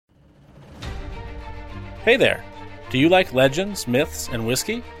Hey there! Do you like legends, myths, and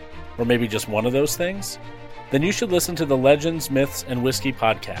whiskey? Or maybe just one of those things? Then you should listen to the Legends, Myths, and Whiskey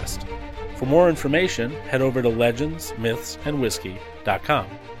podcast. For more information, head over to legendsmythsandwhiskey.com.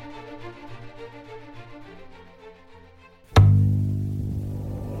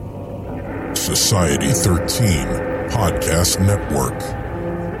 Society 13 Podcast Network.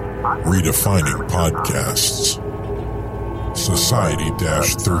 Redefining podcasts.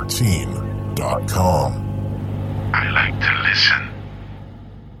 Society-13.com. I like to listen.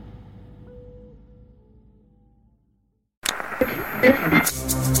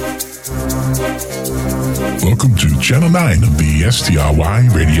 Welcome to Channel 9 of the STRY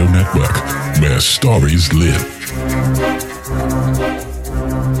Radio Network, where stories live.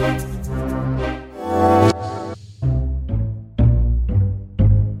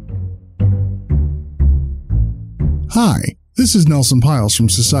 Hi, this is Nelson Piles from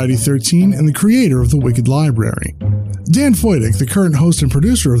Society 13 and the creator of The Wicked Library. Dan Foytik, the current host and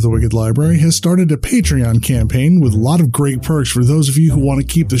producer of The Wicked Library, has started a Patreon campaign with a lot of great perks for those of you who want to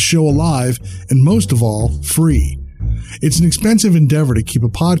keep the show alive and, most of all, free. It's an expensive endeavor to keep a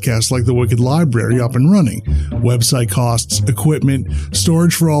podcast like The Wicked Library up and running. Website costs, equipment,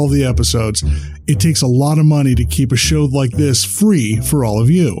 storage for all the episodes. It takes a lot of money to keep a show like this free for all of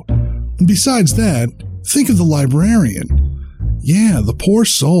you. And besides that, think of the librarian. Yeah, the poor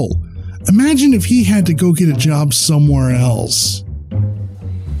soul. Imagine if he had to go get a job somewhere else.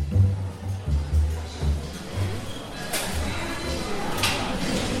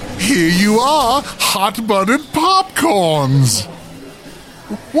 Here you are, hot-buttered popcorns.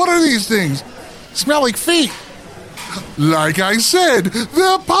 What are these things? Smell like feet. Like I said,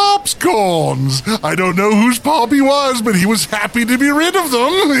 they're popcorns. I don't know whose pop he was, but he was happy to be rid of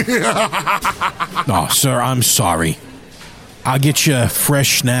them. Oh, sir, I'm sorry. I'll get you a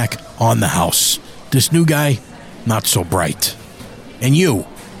fresh snack on the house. This new guy, not so bright. And you,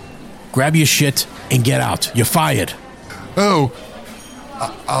 grab your shit and get out. You're fired. Oh,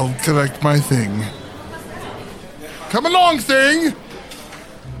 I'll collect my thing. Come along, thing!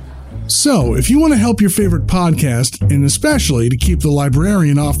 So, if you want to help your favorite podcast, and especially to keep the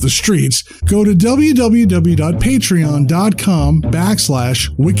librarian off the streets, go to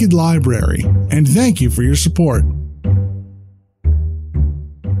www.patreon.com/wickedlibrary. And thank you for your support.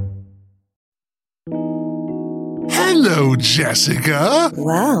 Hello, Jessica.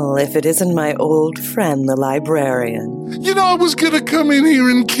 Well, if it isn't my old friend, the librarian. You know, I was gonna come in here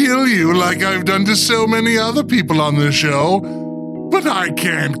and kill you like I've done to so many other people on this show, but I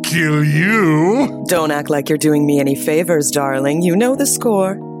can't kill you. Don't act like you're doing me any favors, darling. You know the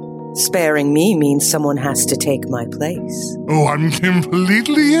score. Sparing me means someone has to take my place. Oh, I'm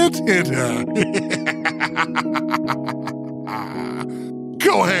completely a hitter.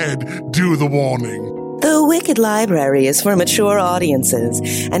 Go ahead, do the warning. The Wicked Library is for mature audiences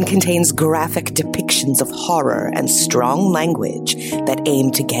and contains graphic depictions of horror and strong language that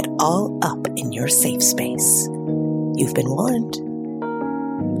aim to get all up in your safe space. You've been warned.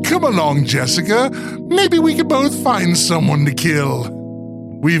 Come along, Jessica. Maybe we can both find someone to kill.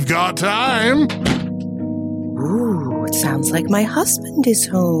 We've got time. Ooh, it sounds like my husband is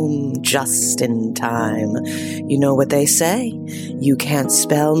home just in time. You know what they say? You can't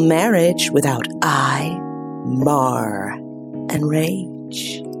spell marriage without I, mar, and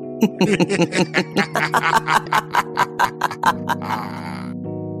rage.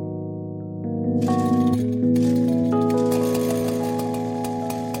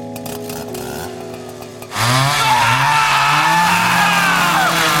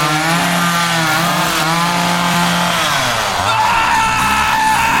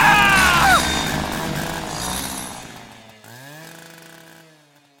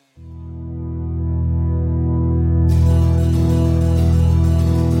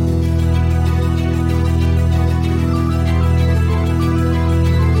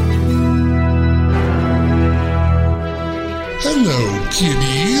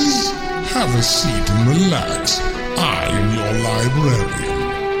 Kiddies, have a seat and relax. I am your librarian.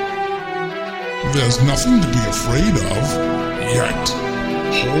 There's nothing to be afraid of, yet.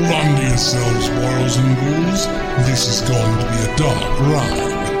 Hold on to yourselves, boys and ghouls. This is going to be a dark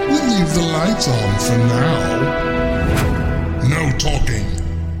ride. We'll leave the lights on for now. No talking.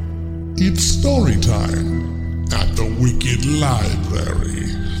 It's story time at the Wicked Library.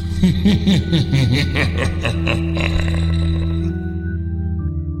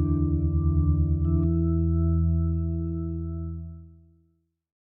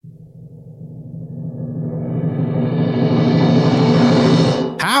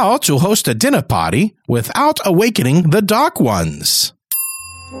 How to host a dinner party without awakening the Dark Ones.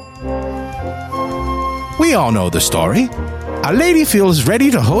 We all know the story. A lady feels ready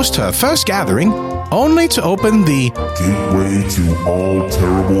to host her first gathering, only to open the gateway to all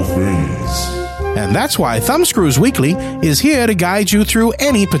terrible things. And that's why Thumbscrews Weekly is here to guide you through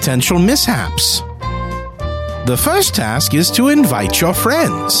any potential mishaps. The first task is to invite your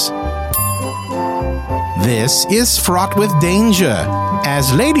friends. This is fraught with danger,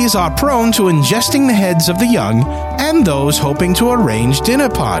 as ladies are prone to ingesting the heads of the young and those hoping to arrange dinner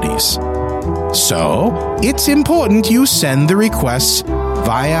parties. So, it's important you send the requests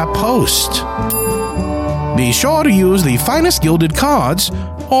via post. Be sure to use the finest gilded cards,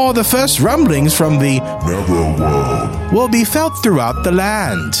 or the first rumblings from the Netherworld will be felt throughout the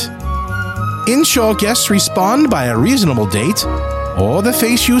land. Ensure guests respond by a reasonable date, or the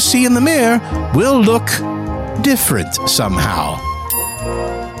face you see in the mirror will look different somehow.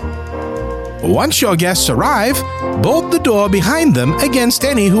 Once your guests arrive, bolt the door behind them against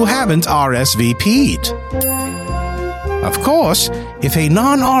any who haven't RSVP'd. Of course, if a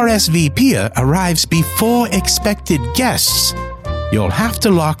non-RSVPer arrives before expected guests, you'll have to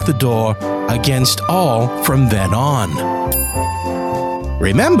lock the door against all from then on.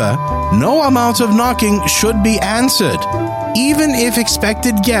 Remember, no amount of knocking should be answered, even if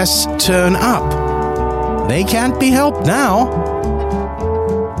expected guests turn up. They can't be helped now.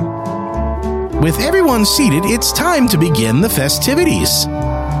 With everyone seated, it's time to begin the festivities.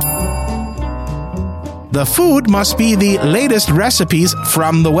 The food must be the latest recipes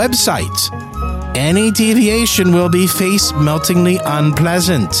from the website. Any deviation will be face-meltingly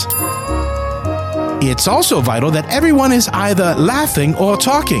unpleasant. It's also vital that everyone is either laughing or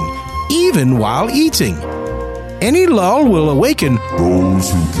talking, even while eating. Any lull will awaken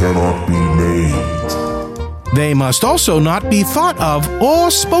those who cannot be named. They must also not be thought of or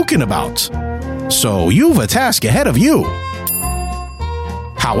spoken about. So you've a task ahead of you.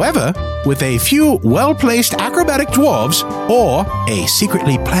 However, with a few well-placed acrobatic dwarves or a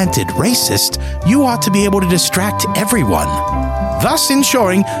secretly planted racist, you ought to be able to distract everyone, thus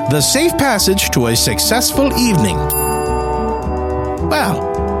ensuring the safe passage to a successful evening.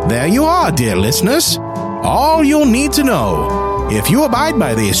 Well, there you are, dear listeners. All you'll need to know. If you abide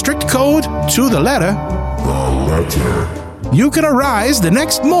by the strict code to the letter, you can arise the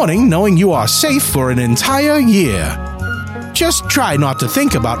next morning knowing you are safe for an entire year. Just try not to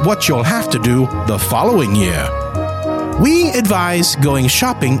think about what you'll have to do the following year. We advise going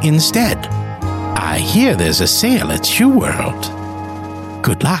shopping instead. I hear there's a sale at Shoe World.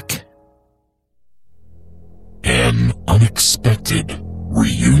 Good luck. An unexpected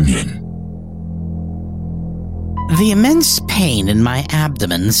reunion. The immense pain in my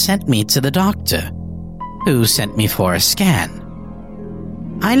abdomen sent me to the doctor, who sent me for a scan.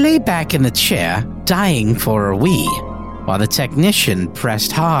 I lay back in the chair, dying for a wee, while the technician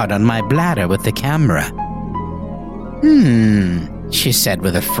pressed hard on my bladder with the camera. She said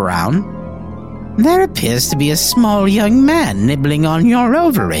with a frown. There appears to be a small young man nibbling on your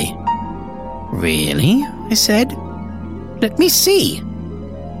ovary. Really? I said. Let me see.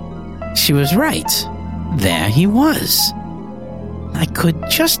 She was right. There he was. I could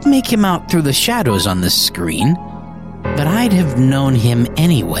just make him out through the shadows on the screen, but I'd have known him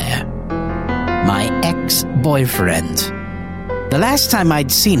anywhere. My ex-boyfriend. The last time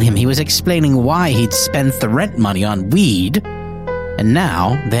I'd seen him, he was explaining why he'd spent the rent money on weed, and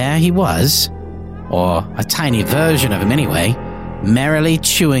now there he was, or a tiny version of him anyway, merrily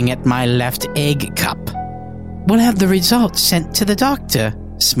chewing at my left egg cup. We'll have the results sent to the doctor,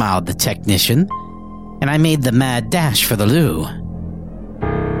 smiled the technician, and I made the mad dash for the loo.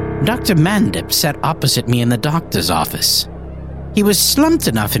 Dr. Mandip sat opposite me in the doctor's office. He was slumped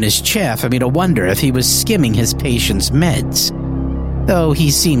enough in his chair for me to wonder if he was skimming his patient's meds, though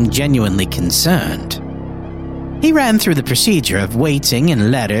he seemed genuinely concerned. He ran through the procedure of waiting and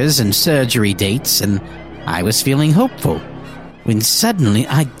letters and surgery dates, and I was feeling hopeful, when suddenly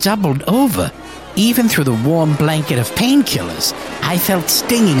I doubled over. Even through the warm blanket of painkillers, I felt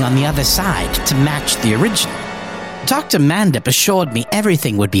stinging on the other side to match the original. Dr. Mandip assured me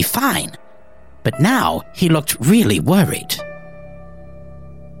everything would be fine, but now he looked really worried.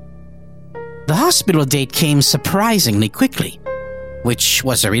 The hospital date came surprisingly quickly, which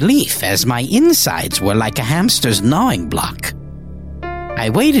was a relief as my insides were like a hamster's gnawing block. I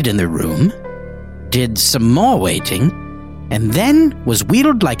waited in the room, did some more waiting, and then was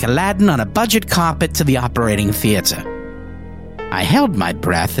wheeled like Aladdin on a budget carpet to the operating theater. I held my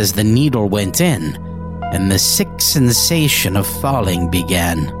breath as the needle went in, and the sick sensation of falling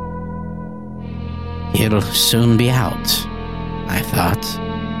began. He'll soon be out, I thought.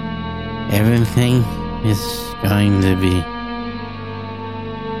 Everything is going to be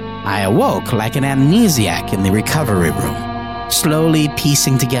I awoke like an amnesiac in the recovery room, slowly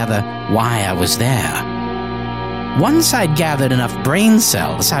piecing together why I was there. Once I'd gathered enough brain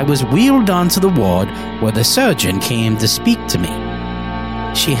cells, I was wheeled onto the ward where the surgeon came to speak to me.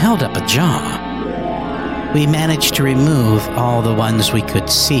 She held up a jar. We managed to remove all the ones we could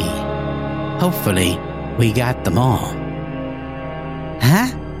see. Hopefully, we got them all. Huh?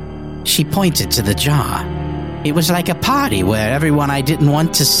 She pointed to the jar. It was like a party where everyone I didn't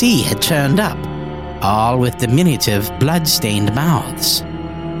want to see had turned up, all with diminutive, blood-stained mouths.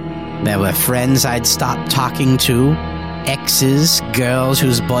 There were friends I'd stopped talking to, exes, girls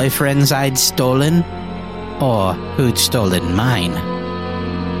whose boyfriends I'd stolen, or who'd stolen mine.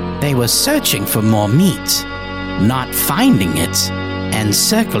 They were searching for more meat, not finding it, and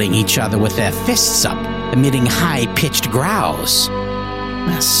circling each other with their fists up, emitting high-pitched growls.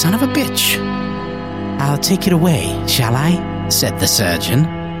 Son of a bitch. "I'll take it away, shall I?" said the surgeon.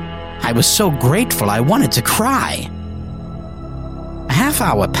 I was so grateful I wanted to cry. A half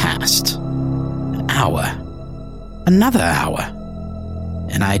hour passed. An hour. Another hour.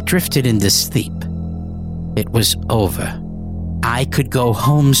 And I drifted into sleep. It was over. I could go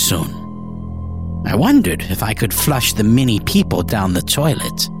home soon. I wondered if I could flush the many people down the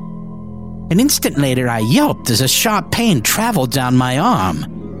toilet. An instant later, I yelped as a sharp pain traveled down my arm.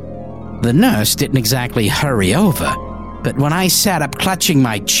 The nurse didn't exactly hurry over, but when I sat up clutching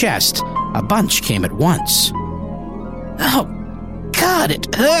my chest, a bunch came at once. "Oh, God,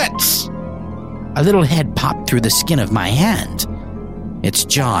 it hurts!" A little head popped through the skin of my hand, its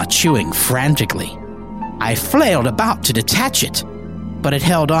jaw chewing frantically. I flailed about to detach it, but it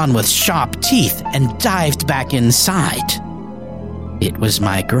held on with sharp teeth and dived back inside. It was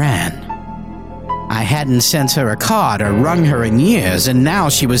my Gran. I hadn't sent her a card or rung her in years, and now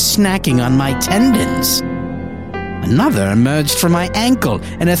she was snacking on my tendons. Another emerged from my ankle,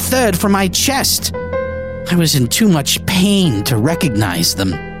 and a third from my chest. I was in too much pain to recognize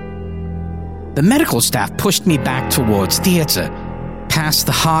them. The medical staff pushed me back towards theater. Past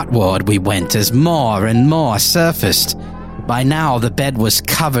the heart ward we went as more and more surfaced. By now the bed was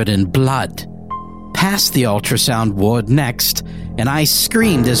covered in blood. Past the ultrasound ward next, and I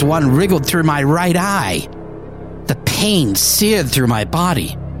screamed as one wriggled through my right eye. The pain seared through my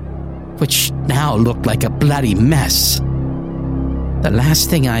body, which now looked like a bloody mess. The last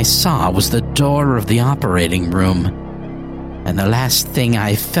thing I saw was the door of the operating room, and the last thing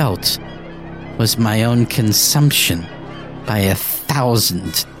I felt was my own consumption by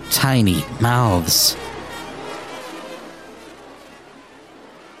 1,000 tiny mouths.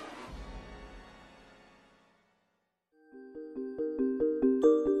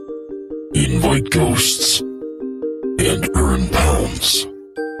 Invite ghosts and earn pounds.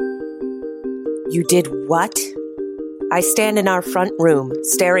 You did what? I stand in our front room,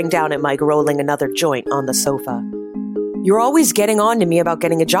 staring down at Mike rolling another joint on the sofa. You're always getting on to me about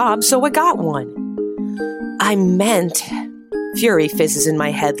getting a job, so I got one. I meant... Fury fizzes in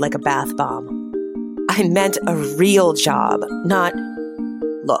my head like a bath bomb. I meant a real job, not...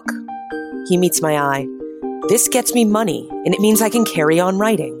 Look. He meets my eye. This gets me money, and it means I can carry on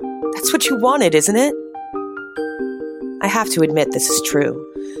writing. That's what you wanted, isn't it? I have to admit this is true,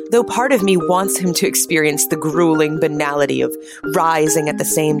 though part of me wants him to experience the grueling banality of rising at the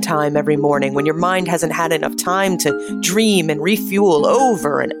same time every morning when your mind hasn't had enough time to dream and refuel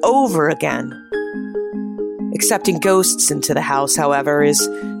over and over again. Accepting ghosts into the house, however, is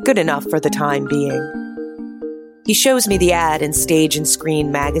good enough for the time being. He shows me the ad in Stage and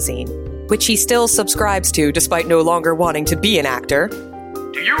Screen magazine, which he still subscribes to despite no longer wanting to be an actor.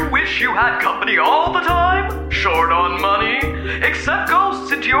 Do you wish you had company all the time? Short on money? Accept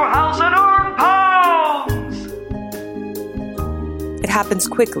ghosts into your house and earn pounds! It happens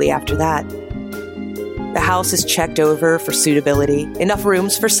quickly after that. The house is checked over for suitability, enough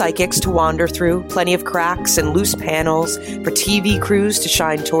rooms for psychics to wander through, plenty of cracks and loose panels for TV crews to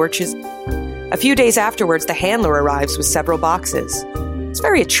shine torches. A few days afterwards, the handler arrives with several boxes. It's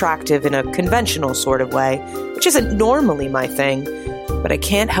very attractive in a conventional sort of way, which isn't normally my thing, but I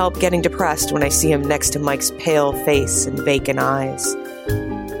can't help getting depressed when I see him next to Mike's pale face and vacant eyes.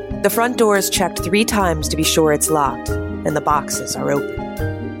 The front door is checked 3 times to be sure it's locked, and the boxes are open.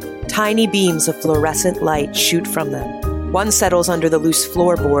 Tiny beams of fluorescent light shoot from them. One settles under the loose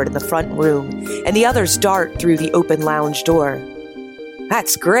floorboard in the front room, and the others dart through the open lounge door.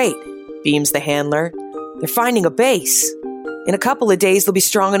 "That's great," beams the handler. "They're finding a base. In a couple of days, they'll be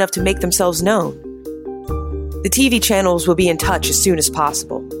strong enough to make themselves known. The TV channels will be in touch as soon as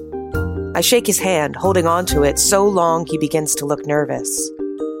possible." I shake his hand, holding on to it so long he begins to look nervous.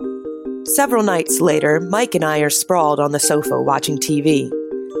 Several nights later, Mike and I are sprawled on the sofa watching TV.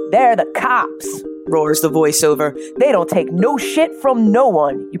 "They're the cops," roars the voiceover. "They don't take no shit from no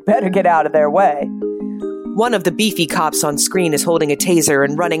one. You better get out of their way." One of the beefy cops on screen is holding a taser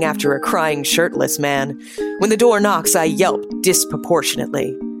and running after a crying shirtless man. When the door knocks, I yelp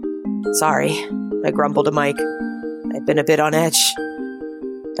disproportionately. "Sorry," I grumble to Mike. "I've been a bit on edge."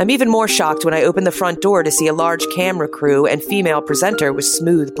 I'm even more shocked when I open the front door to see a large camera crew and female presenter with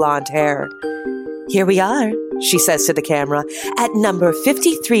smooth blonde hair. "Here we are," she says to the camera, "at number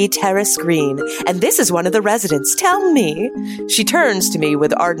 53 Terrace Green, and this is one of the residents. Tell me." She turns to me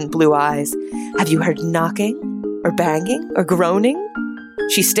with ardent blue eyes. "Have you heard knocking, or banging, or groaning?"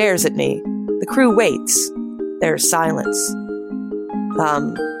 She stares at me. The crew waits. There's silence.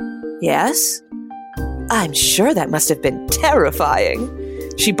 Yes? I'm sure that must have been terrifying.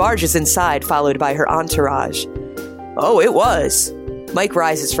 She barges inside, followed by her entourage. "Oh, it was." Mike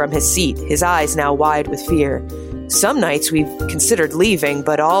rises from his seat, his eyes now wide with fear. "Some nights we've considered leaving,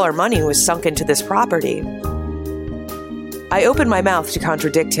 but all our money was sunk into this property." I open my mouth to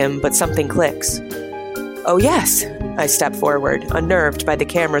contradict him, but something clicks. "Oh, yes." I step forward, unnerved by the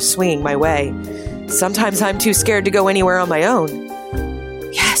camera swinging my way. Sometimes I'm too scared to go anywhere on my own.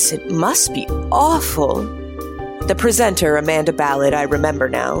 "Yes, it must be awful." The presenter, Amanda Ballard, I remember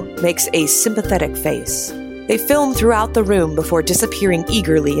now, makes a sympathetic face. They film throughout the room before disappearing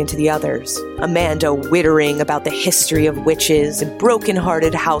eagerly into the others. Amanda wittering about the history of witches and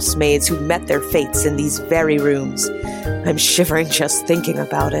broken-hearted housemaids who met their fates in these very rooms. I'm shivering just thinking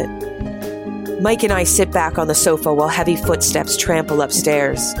about it. Mike and I sit back on the sofa while heavy footsteps trample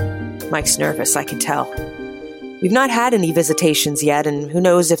upstairs. Mike's nervous, I can tell. We've not had any visitations yet, and who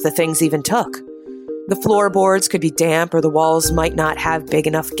knows if the things even took. The floorboards could be damp, or the walls might not have big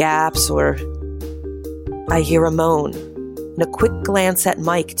enough gaps, or... I hear a moan, and a quick glance at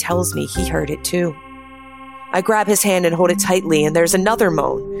Mike tells me he heard it too. I grab his hand and hold it tightly, and there's another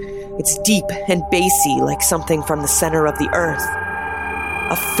moan. It's deep and bassy, like something from the center of the earth.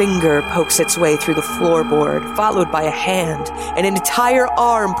 A finger pokes its way through the floorboard, followed by a hand, and an entire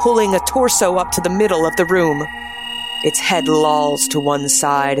arm pulling a torso up to the middle of the room. Its head lolls to one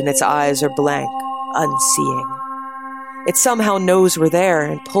side, and its eyes are blank, unseeing. It somehow knows we're there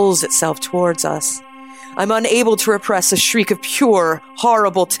and pulls itself towards us. I'm unable to repress a shriek of pure,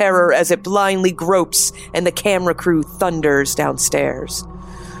 horrible terror as it blindly gropes and the camera crew thunders downstairs.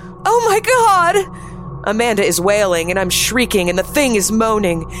 "Oh my God!" Amanda is wailing and I'm shrieking and the thing is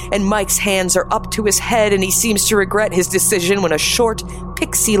moaning and Mike's hands are up to his head and he seems to regret his decision when a short,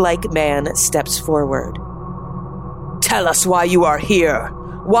 pixie-like man steps forward. "Tell us why you are here,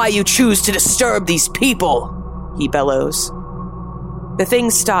 why you choose to disturb these people," he bellows. The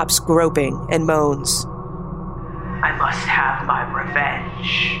thing stops groping and moans. "I must have my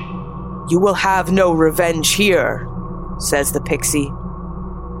revenge." "You will have no revenge here," says the pixie.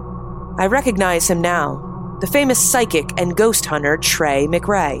 I recognize him now, the famous psychic and ghost hunter Trey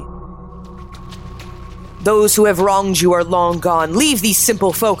McRae. "Those who have wronged you are long gone. Leave these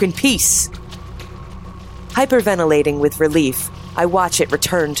simple folk in peace." Hyperventilating with relief, I watch it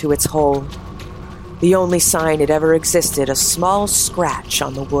return to its hole. The only sign it ever existed, a small scratch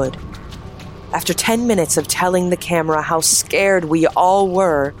on the wood. After 10 minutes of telling the camera how scared we all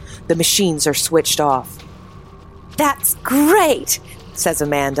were, the machines are switched off. "That's great," says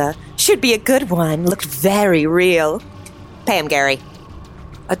Amanda. "Should be a good one. Looked very real." "Pay him, Gary."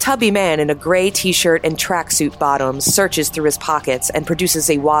 A tubby man in a gray t-shirt and tracksuit bottoms searches through his pockets and produces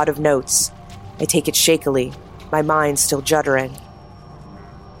a wad of notes. I take it shakily, my mind still juddering.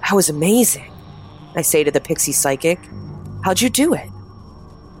 "That was amazing," I say to the pixie psychic. "How'd you do it?"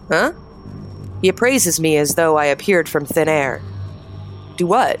 "Huh?" He appraises me as though I appeared from thin air. "Do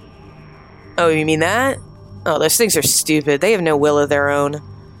what?" "Oh, you mean that? Oh, those things are stupid. They have no will of their own.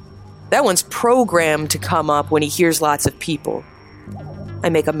 That one's programmed to come up when he hears lots of people." I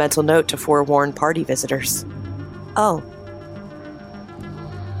make a mental note to forewarn party visitors. "Oh."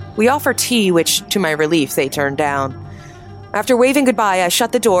 We offer tea, which, to my relief, they turn down. After waving goodbye, I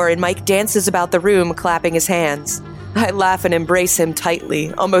shut the door and Mike dances about the room, clapping his hands. I laugh and embrace him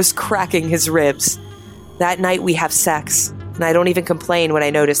tightly, almost cracking his ribs. That night we have sex, and I don't even complain when I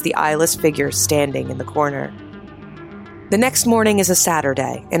notice the eyeless figure standing in the corner. The next morning is a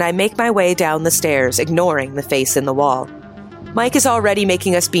Saturday, and I make my way down the stairs, ignoring the face in the wall. Mike is already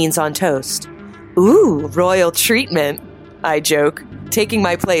making us beans on toast. "Ooh, royal treatment," I joke, taking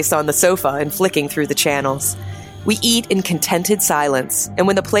my place on the sofa and flicking through the channels. We eat in contented silence, and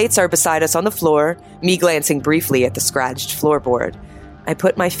when the plates are beside us on the floor, me glancing briefly at the scratched floorboard, I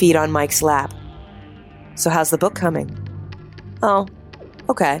put my feet on Mike's lap. "So how's the book coming?" "Oh,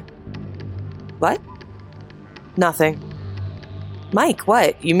 okay." "What?" "Nothing." Mike,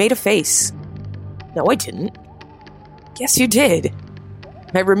 what? You made a face. No, I didn't. Yes, you did.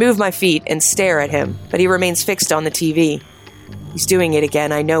 I remove my feet and stare at him, but he remains fixed on the TV. He's doing it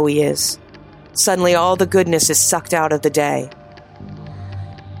again, I know he is. Suddenly all the goodness is sucked out of the day.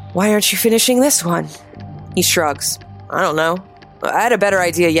 Why aren't you finishing this one? He shrugs. I don't know. I had a better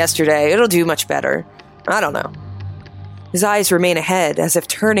idea yesterday. It'll do much better. I don't know. His eyes remain ahead, as if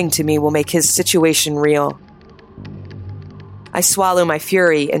turning to me will make his situation real. I swallow my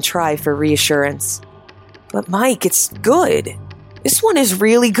fury and try for reassurance. But Mike, it's good. This one is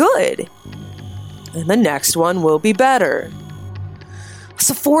really good. And the next one will be better. It's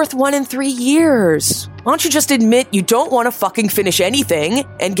the fourth one in 3 years. Why don't you just admit you don't want to fucking finish anything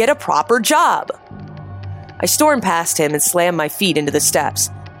and get a proper job? I storm past him and slam my feet into the steps.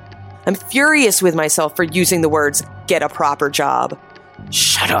 I'm furious with myself for using the words, get a proper job.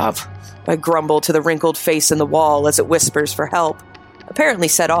 Shut up, I grumble to the wrinkled face in the wall as it whispers for help, apparently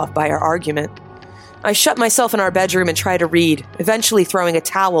set off by our argument. I shut myself in our bedroom and try to read, eventually throwing a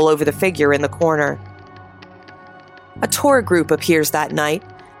towel over the figure in the corner. A tour group appears that night,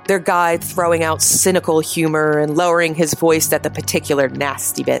 their guide throwing out cynical humor and lowering his voice at the particular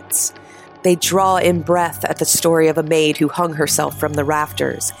nasty bits. They draw in breath at the story of a maid who hung herself from the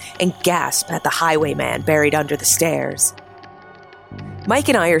rafters and gasp at the highwayman buried under the stairs. Mike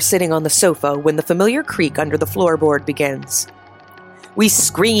and I are sitting on the sofa when the familiar creak under the floorboard begins. We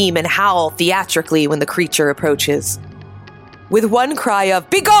scream and howl theatrically when the creature approaches. With one cry of,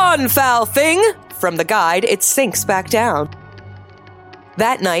 "Begone, foul thing!" from the guide, it sinks back down.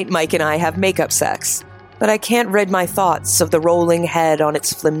 That night, Mike and I have makeup sex, but I can't rid my thoughts of the rolling head on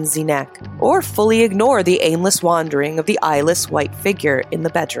its flimsy neck, or fully ignore the aimless wandering of the eyeless white figure in the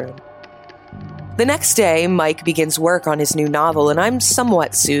bedroom. The next day, Mike begins work on his new novel, and I'm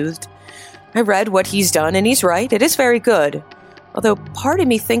somewhat soothed. I read what he's done, and he's right, it is very good, although part of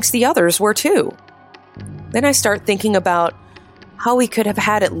me thinks the others were too. Then I start thinking about how we could have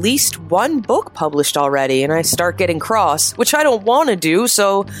had at least one book published already, and I start getting cross, which I don't want to do,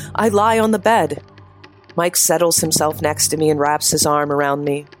 so I lie on the bed. Mike settles himself next to me and wraps his arm around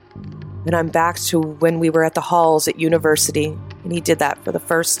me. And I'm back to when we were at the halls at university, and he did that for the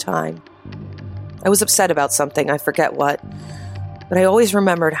first time. I was upset about something, I forget what, but I always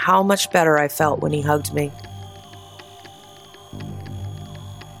remembered how much better I felt when he hugged me.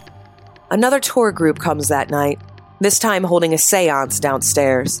 Another tour group comes that night, this time holding a seance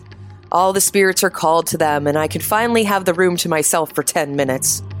downstairs. All the spirits are called to them, and I can finally have the room to myself for 10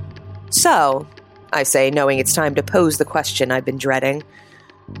 minutes. So, I say, knowing it's time to pose the question I've been dreading,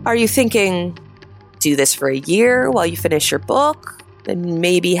 are you thinking, do this for a year while you finish your book, and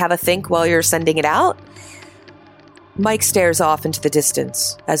maybe have a think while you're sending it out? Mike stares off into the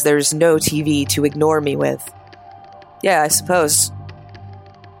distance, as there's no TV to ignore me with. Yeah, I suppose.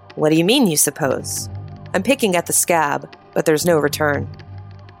 What do you mean, you suppose? I'm picking at the scab, but there's no return.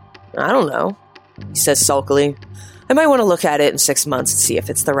 I don't know, he says sulkily. I might want to look at it in 6 months and see if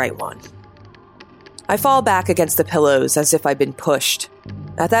it's the right one. I fall back against the pillows as if I've been pushed.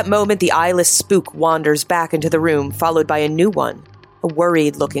 At that moment, the eyeless spook wanders back into the room, followed by a new one, a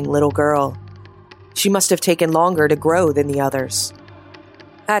worried-looking little girl. She must have taken longer to grow than the others.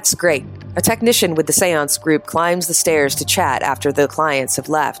 That's great. A technician with the seance group climbs the stairs to chat after the clients have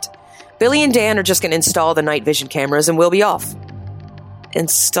left. Billy and Dan are just going to install the night vision cameras and we'll be off.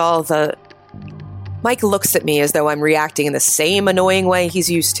 Install the... Mike looks at me as though I'm reacting in the same annoying way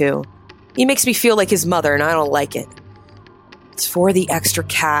he's used to. He makes me feel like his mother, and I don't like it. It's for the extra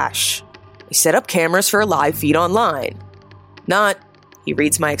cash. We set up cameras for a live feed online. Not, he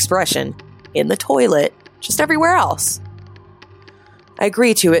reads my expression, in the toilet, just everywhere else. I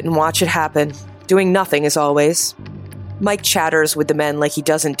agree to it and watch it happen, doing nothing as always. Mike chatters with the men like he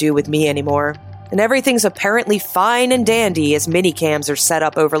doesn't do with me anymore, and everything's apparently fine and dandy as mini-cams are set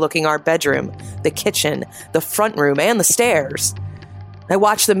up overlooking our bedroom, the kitchen, the front room, and the stairs. I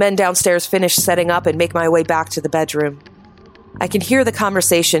watch the men downstairs finish setting up and make my way back to the bedroom. I can hear the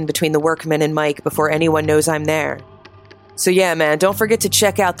conversation between the workmen and Mike before anyone knows I'm there. So yeah, man, don't forget to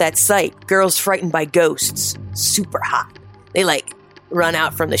check out that site, Girls Frightened by Ghosts. Super hot. They, run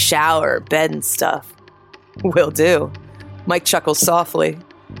out from the shower, bed and stuff. Will do. Mike chuckles softly.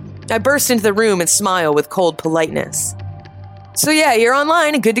 I burst into the room and smile with cold politeness. So yeah, you're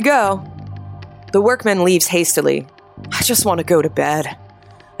online and good to go. The workman leaves hastily. I just want to go to bed.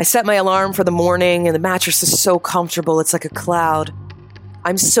 I set my alarm for the morning, and the mattress is so comfortable it's like a cloud.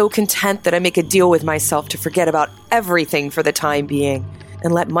 I'm so content that I make a deal with myself to forget about everything for the time being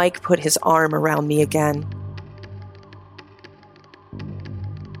and let Mike put his arm around me again.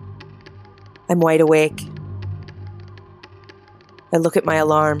 I'm wide awake. I look at my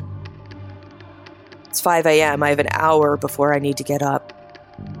alarm. It's 5 a.m. I have an hour before I need to get up.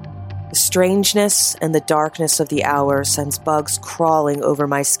 The strangeness and the darkness of the hour sends bugs crawling over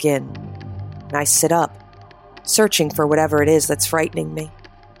my skin. And I sit up, searching for whatever it is that's frightening me.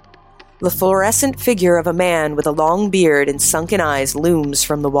 The fluorescent figure of a man with a long beard and sunken eyes looms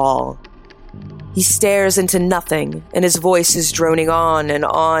from the wall. He stares into nothing, and his voice is droning on,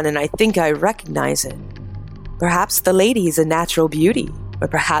 and I think I recognize it. Perhaps the lady's a natural beauty, or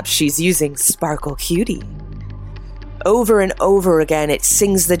perhaps she's using Sparkle Cutie. Over and over again, it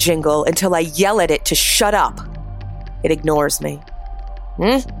sings the jingle until I yell at it to shut up. It ignores me.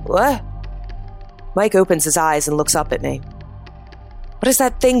 What? Mike opens his eyes and looks up at me. What is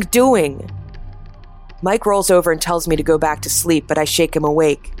that thing doing? Mike rolls over and tells me to go back to sleep, but I shake him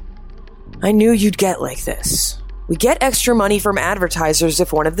awake. I knew you'd get like this. We get extra money from advertisers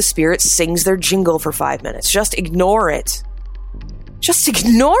if one of the spirits sings their jingle for 5 minutes. Just ignore it. Just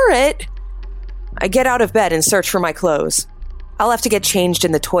ignore it? I get out of bed and search for my clothes. I'll have to get changed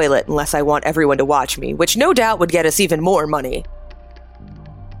in the toilet unless I want everyone to watch me, which no doubt would get us even more money.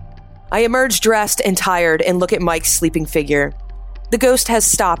 I emerge dressed and tired and look at Mike's sleeping figure. The ghost has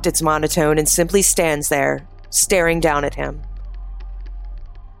stopped its monotone and simply stands there, staring down at him.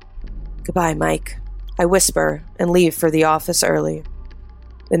 Goodbye, Mike, I whisper and leave for the office early.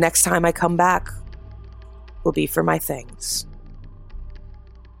 The next time I come back will be for my things.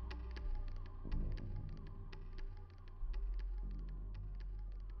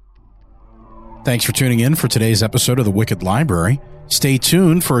 Thanks for tuning in for today's episode of The Wicked Library. Stay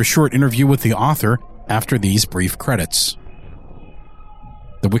tuned for a short interview with the author after these brief credits.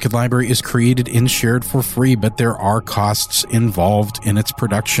 The Wicked Library is created and shared for free, but there are costs involved in its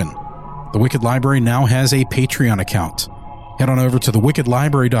production. The Wicked Library now has a Patreon account. Head on over to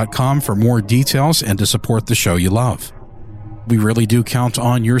thewickedlibrary.com for more details and to support the show you love. We really do count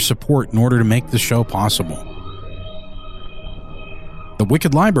on your support in order to make the show possible. The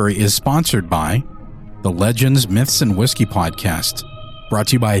Wicked Library is sponsored by the Legends, Myths, and Whiskey podcast, brought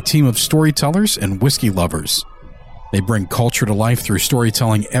to you by a team of storytellers and whiskey lovers. They bring culture to life through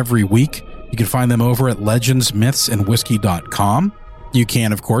storytelling every week. You can find them over at legendsmythsandwhiskey.com. You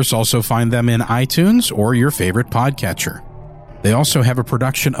can, of course, also find them in iTunes or your favorite podcatcher. They also have a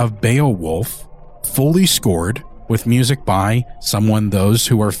production of Beowulf, fully scored, with music by someone those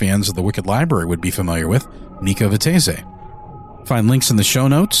who are fans of the Wicked Library would be familiar with, Nico Vitese. Find links in the show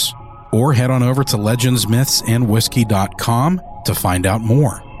notes, or head on over to legendsmythsandwhiskey.com to find out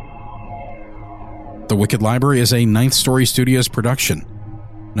more. The Wicked Library is a Ninth Story Studios production.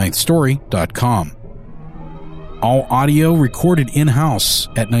 ninthstory.com. All audio recorded in-house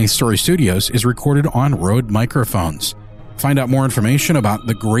at Ninth Story Studios is recorded on Rode microphones. Find out more information about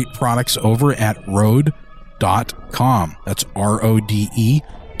the great products over at Rode.com. That's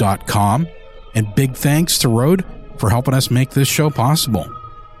RODE.com. And big thanks to Rode for helping us make this show possible.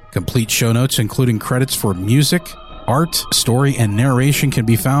 Complete show notes, including credits for music, art, story, and narration, can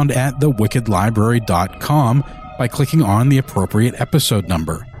be found at thewickedlibrary.com by clicking on the appropriate episode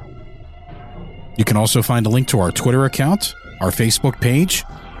number. You can also find a link to our Twitter account, our Facebook page,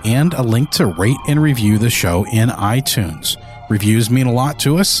 and a link to rate and review the show in iTunes. Reviews mean a lot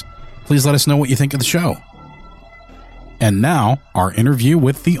to us. Please let us know what you think of the show. And now, our interview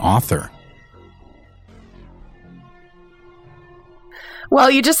with the author.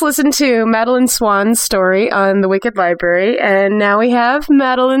 Well, you just listened to Madeleine Swann's story on The Wicked Library, and now we have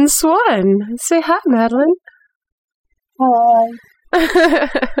Madeleine Swann. Say hi, Madeleine. Hi.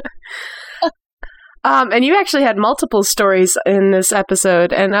 And you actually had multiple stories in this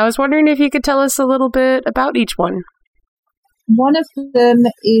episode, and I was wondering if you could tell us a little bit about each one. One of them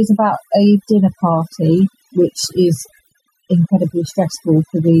is about a dinner party, which is incredibly stressful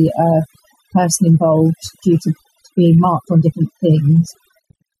for the person involved due to being marked on different things.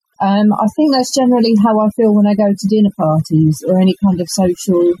 I think that's generally how I feel when I go to dinner parties or any kind of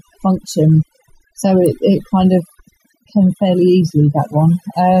social function. So it kind of came fairly easily, that one.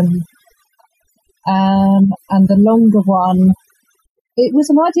 And the longer one, it was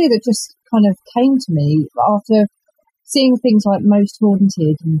an idea that just kind of came to me after seeing things like Most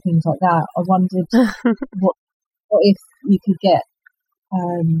Haunted and things like that. I wondered what if you could get,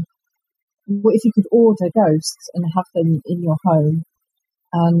 what if you could order ghosts and have them in your home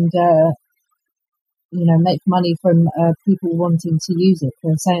and, make money from people wanting to use it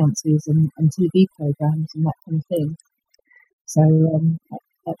for seances and TV programs and that kind of thing. So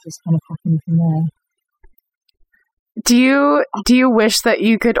that just kind of happened from there. Do you wish that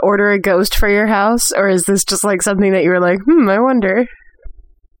you could order a ghost for your house, or is this just like something that you were like, I wonder?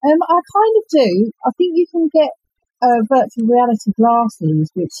 I kind of do. I think you can get virtual reality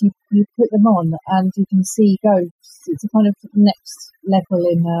glasses, which you put them on and you can see ghosts. It's a kind of next level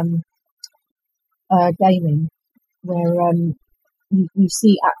in gaming, where you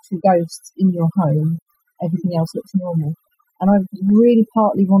see actual ghosts in your home. Everything else looks normal. And I really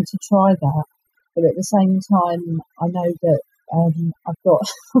partly want to try that, but at the same time, I know that I've got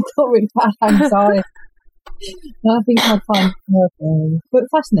really bad anxiety. And I think I'd find it terrifying, but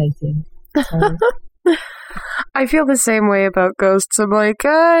fascinating. So. I feel the same way about ghosts. I'm like,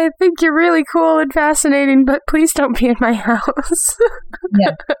 I think you're really cool and fascinating, but please don't be in my house.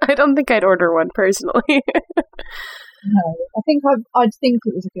 Yeah. I don't think I'd order one personally. No, I think I'd think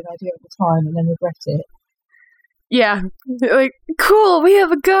it was a good idea at the time and then regret it. Yeah, like, cool, we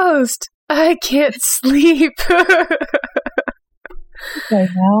have a ghost. I can't sleep. Okay,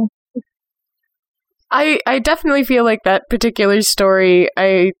 now. I definitely feel like that particular story,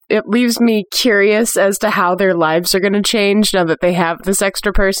 it leaves me curious as to how their lives are going to change now that they have this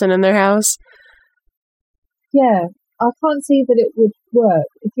extra person in their house. Yeah, I can't see that it would work.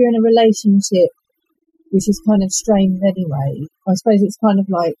 If you're in a relationship, which is kind of strained anyway, I suppose it's kind of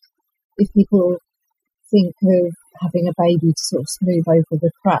like if people think of having a baby to sort of smooth over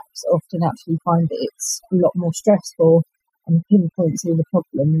the cracks, often actually find that it's a lot more stressful and pinpoints all the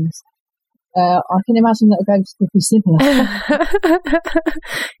problems. I can imagine that a ghost would be similar.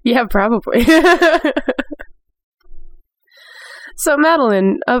 Yeah, probably. So,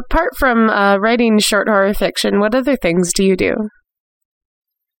 Madeleine, apart from writing short horror fiction, what other things do you do?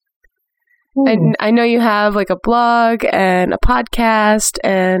 I know you have like a blog and a podcast,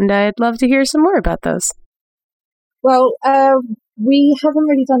 and I'd love to hear some more about those. Well, we haven't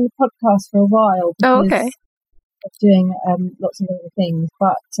really done the podcast for a while. Oh, okay. Of doing lots of other things,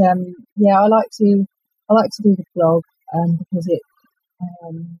 but yeah, I like to do the blog because it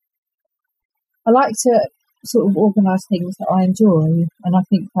I like to sort of organise things that I enjoy, and I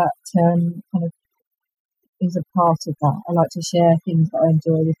think that kind of is a part of that. I like to share things that I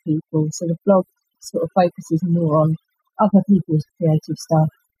enjoy with people, so the blog sort of focuses more on other people's creative stuff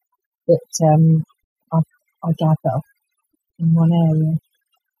that I gather in one area.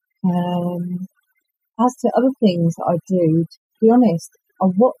 As to other things that I do, to be honest, I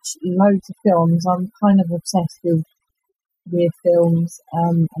watch loads of films. I'm kind of obsessed with weird films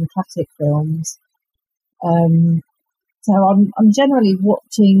and classic films. So I'm generally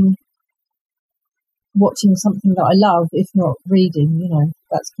watching something that I love, if not reading. You know,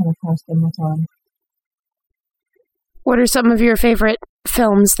 that's kind of how I spend my time. What are some of your favourite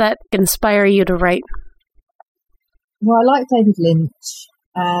films that inspire you to write? Well, I like David Lynch,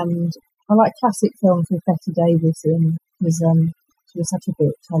 and I like classic films with Betty Davis in. She was such a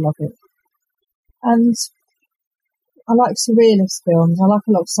bitch. I love it. And I like surrealist films. I like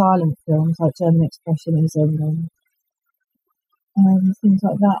a lot of silent films, like German Expressionism and things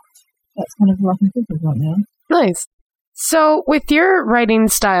like that. That's kind of what I can think of right now. Nice. So, with your writing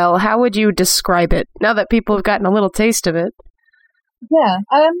style, how would you describe it, now that people have gotten a little taste of it? Yeah.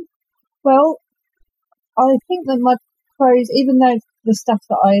 Well, I think that my prose, even though the stuff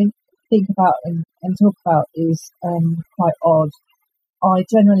that I think about and talk about is quite odd, I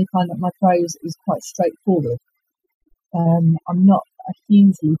generally find that my prose is quite straightforward. I'm not a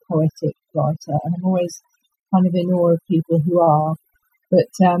hugely poetic writer, and I'm always kind of in awe of people who are, but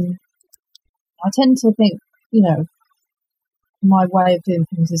I tend to think, you know, my way of doing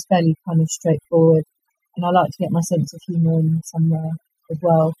things is fairly kind of straightforward, and I like to get my sense of humour in somewhere as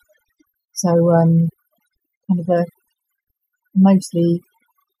well. So kind of a mostly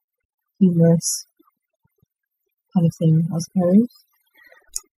humorous kind of thing, I suppose.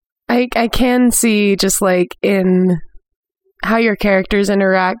 I can see, just like in how your characters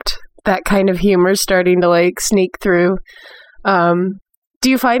interact, that kind of humor starting to like sneak through. Do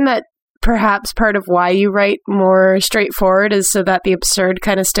you find that perhaps part of why you write more straightforward is so that the absurd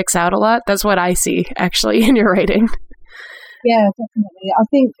kind of sticks out a lot? That's what I see actually in your writing. Yeah, definitely. I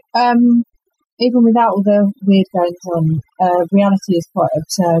think even without all the weird goings on, reality is quite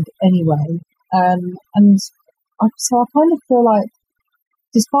absurd anyway. So I kind of feel like,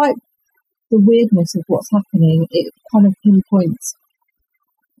 despite the weirdness of what's happening, it kind of pinpoints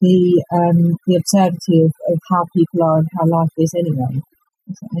the absurdity of how people are and how life is anyway.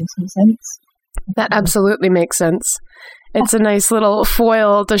 Does that make some sense? That absolutely makes sense. It's a nice little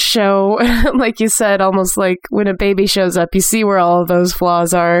foil to show, like you said, almost like when a baby shows up, you see where all of those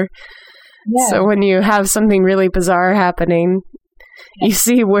flaws are. Yeah. So when you have something really bizarre happening, you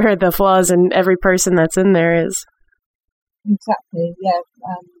see where the flaws in every person that's in there is. Exactly, yeah.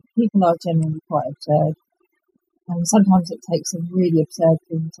 People are generally quite absurd. And sometimes it takes a really absurd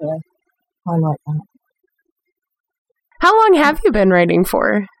thing to highlight that. How long have you been writing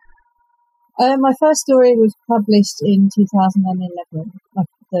for? My first story was published in 2011,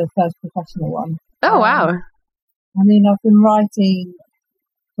 the first professional one. Oh, wow. I mean, I've been writing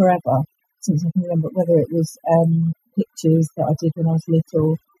forever, since I can remember, whether it was pictures that I did when I was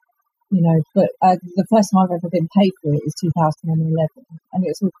little, but the first time I've ever been paid for it is 2011, and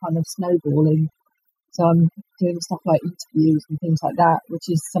it's all kind of snowballing. So I'm doing stuff like interviews and things like that, which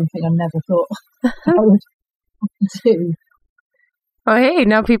is something I never thought I would do. Oh, hey,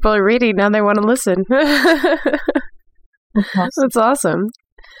 now people are reading. Now they want to listen. That's awesome.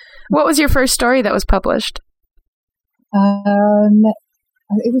 What was your first story that was published?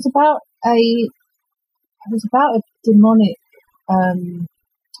 It was about a demonic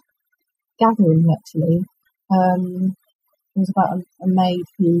gathering, actually. It was about a maid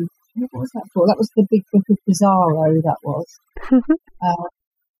who. What was that for? That was the big book of Bizarro. That was.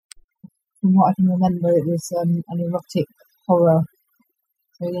 From what I can remember, it was an erotic horror.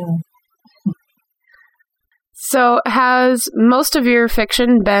 So yeah. So has most of your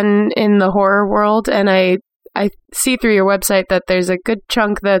fiction been in the horror world? And I see through your website that there's a good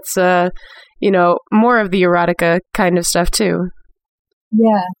chunk that's more of the erotica kind of stuff too.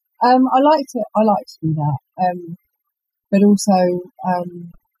 Yeah. I like to do that. But also I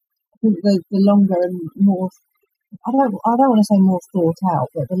think the longer and more, I don't want to say more thought out,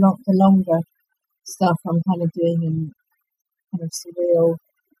 but the longer stuff I'm kind of doing in kind of surreal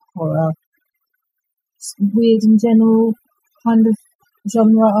horror, weird in general kind of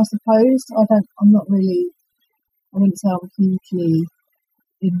genre, I suppose. I wouldn't say I'm hugely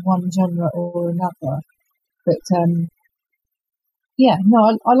in one genre or another, but I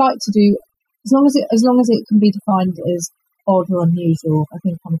like to do, as long as it can be defined as odd or unusual, I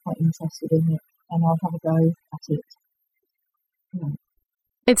think I'm quite interested in it, and I'll have a go at it. Yeah.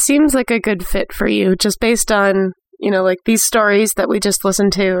 It seems like a good fit for you, just based on, like these stories that we just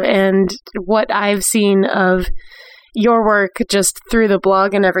listened to and what I've seen of your work just through the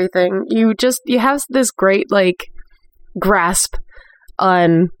blog and everything. You have this great, grasp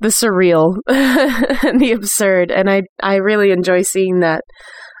on the surreal and the absurd, and I really enjoy seeing that.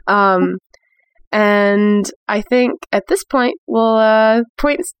 And I think at this point, we'll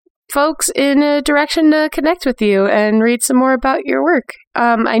point folks in a direction to connect with you and read some more about your work.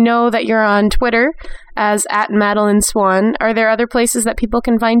 I know that you're on Twitter as @Madeleine Swann. Are there other places that people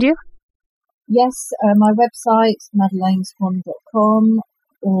can find you? Yes, my website, madeleineswann.com,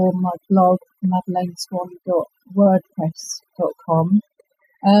 or my blog, madeleineswann.wordpress.com.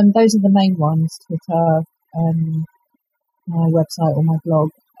 Those are the main ones, Twitter, my website or my blog,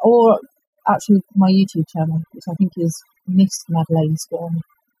 or actually my YouTube channel, which I think is Miss Madeleine Swann.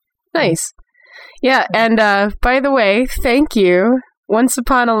 Nice. Yeah, and by the way, thank you. Once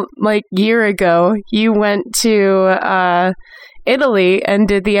upon a year ago, you went to Italy and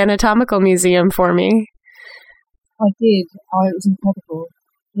did the Anatomical Museum for me. I did. Oh, it was incredible.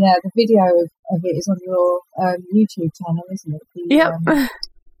 Yeah, the video of it is on your YouTube channel, isn't it? Yep.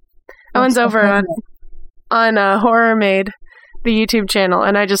 That one's over on Horror Made, the YouTube channel,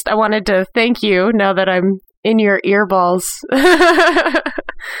 and I wanted to thank you now that I'm in your earballs.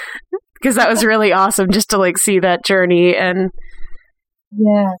 Because that was really awesome just to see that journey and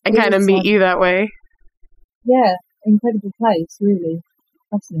kind of meet you that way. Yeah, incredible place, really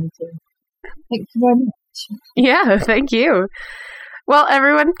fascinating. Thank you very much. Yeah, thank you. Well,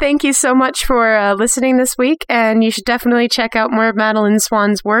 everyone, thank you so much for listening this week, and you should definitely check out more of Madeleine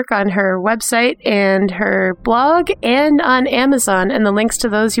Swann's work on her website and her blog and on Amazon, and the links to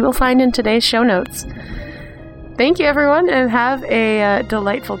those you will find in today's show notes. Thank you, everyone, and have a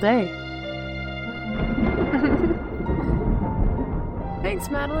delightful day. Thanks,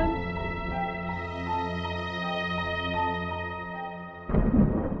 Madeleine.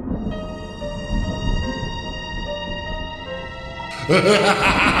 Ha ha ha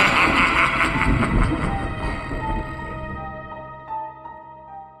ha!